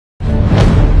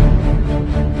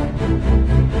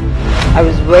I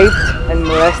was raped and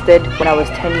molested when I was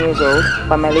 10 years old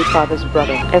by my late father's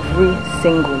brother every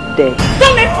single day.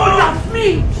 Don't make fun of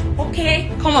me!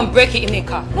 Okay? Come and break it,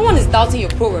 Ineka. No one is doubting your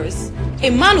prowess.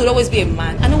 A man will always be a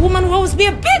man and a woman will always be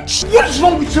a bitch. What is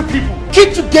wrong with you people?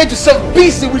 Can't you get yourself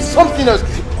busy with something else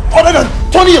other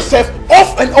than turning yourself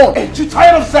off and on? Ain't you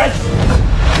tired of sex?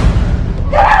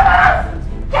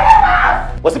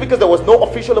 Was it because there was no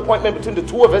official appointment between the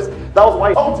two of us? That was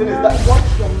why. Watch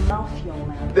your mouth, young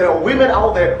man. There are women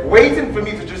out there waiting for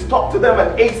me to just talk to them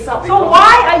and ASAP. So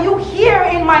why are you here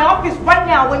in my office right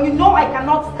now when you know I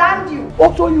cannot stand you?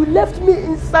 Also, you left me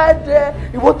inside there.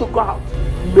 You want to go out.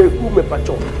 You're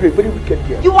a very wicked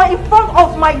girl. You are in front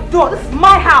of my door. This is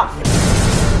my house.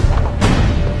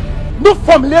 No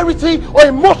familiarity or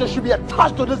emotion should be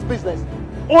attached to this business,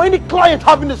 or any client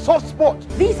having a soft spot.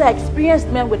 These are experienced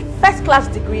men with first-class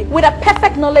degree with a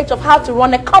perfect knowledge of how to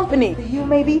run a company. To you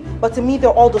maybe, but to me they're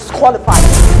all disqualified.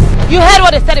 You heard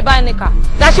what they said about Ineka,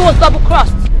 that she was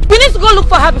double-crossed. We need to go look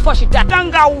for her before she dies.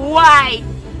 Tanga, why?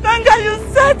 Tanga, you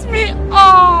set me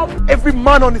up. Every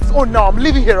man on his own now. I'm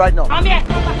leaving here right now. Come here.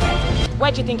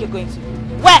 Where do you think you're going to?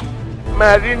 Where?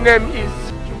 My real name is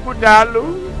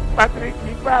Chukwudalu Patrick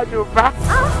Ibadoba.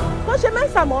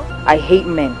 I hate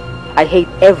men. I hate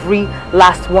every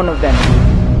last one of them.